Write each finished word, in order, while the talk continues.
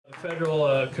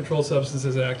Federal Controlled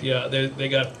Substances Act, yeah, they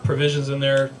got provisions in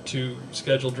there to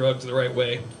schedule drugs the right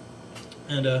way.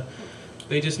 And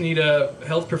they just need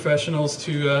health professionals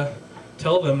to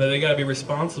tell them that they got to be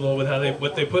responsible with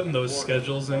what they put in those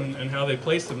schedules and how they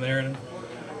place them there. And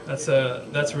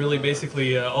that's really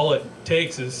basically all it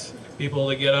takes is people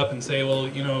to get up and say, well,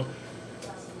 you know,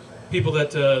 people that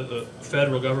the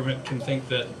federal government can think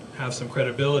that have some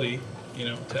credibility, you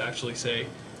know, to actually say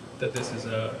that this is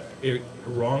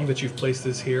wrong that you've placed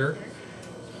this here.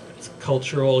 It's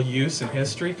cultural use and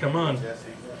history. Come on.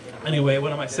 Anyway,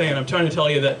 what am I saying? I'm trying to tell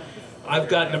you that I've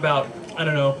gotten about, I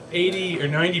don't know, 80 or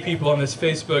 90 people on this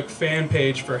Facebook fan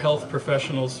page for health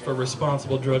professionals for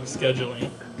responsible drug scheduling.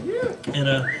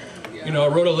 And you know, I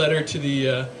wrote a letter to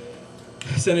the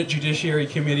Senate Judiciary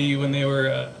Committee when they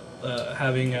were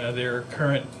having their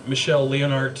current Michelle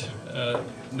Leonhardt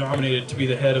nominated to be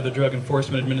the head of the Drug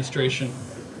Enforcement Administration.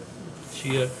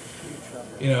 She,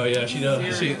 you know, yeah, she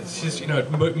does. She's, you know,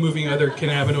 moving other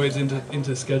cannabinoids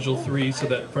into Schedule 3 so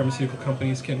that pharmaceutical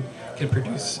companies can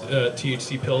produce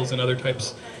THC pills and other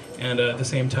types, and at the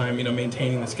same time, you know,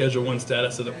 maintaining the Schedule 1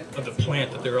 status of the plant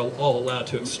that they're all allowed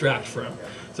to extract from.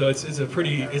 So it's a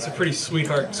pretty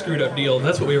sweetheart screwed up deal. And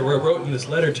that's what we wrote in this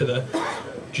letter to the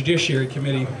Judiciary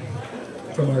Committee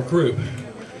from our group.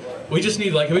 We just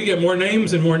need, like, if we get more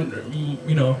names and more,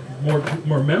 you know,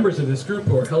 more members of this group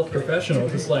who are health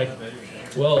professionals, it's like,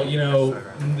 well, you know,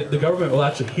 the government will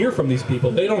actually hear from these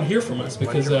people. They don't hear from us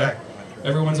because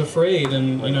everyone's afraid,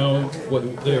 and, you know,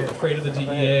 they're afraid of the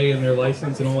DEA and their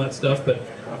license and all that stuff. But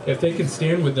if they can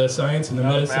stand with the science and the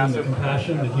medicine and the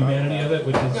compassion, the humanity of it,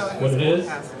 which is what it is,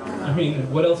 I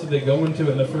mean, what else did they go into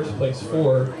it in the first place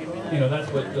for? You know, that's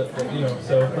what, you know,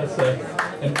 so let's,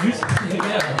 and use,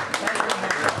 yeah.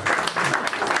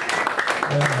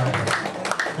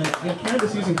 And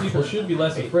cannabis using people should be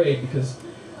less afraid, because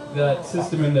that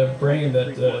system in the brain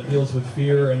that deals with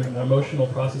fear and emotional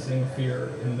processing of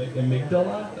fear in the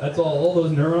amygdala, that's all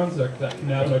those neurons that got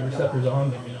cannabinoid receptors on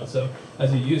them, you know. So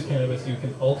as you use cannabis, you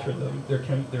can alter them, their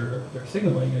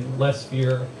signaling, and less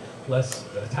fear, less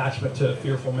attachment to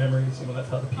fearful memories. You know, that's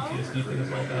how the PTSD thing is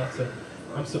like that. So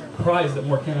I'm surprised that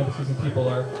more cannabis using people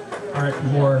aren't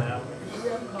more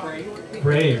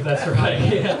brave. That's right.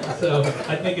 Yeah. So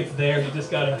I think it's there. You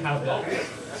just got to have that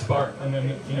spark, and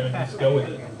then, you know, just go with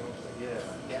it.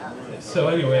 So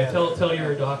anyway, tell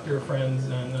your doctor friends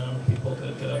and people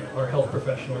that are health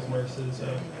professionals, nurses,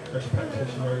 nurse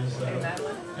practitioners,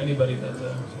 anybody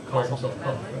that calls himself a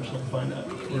health professional, find that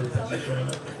group and join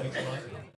up. Thanks a lot.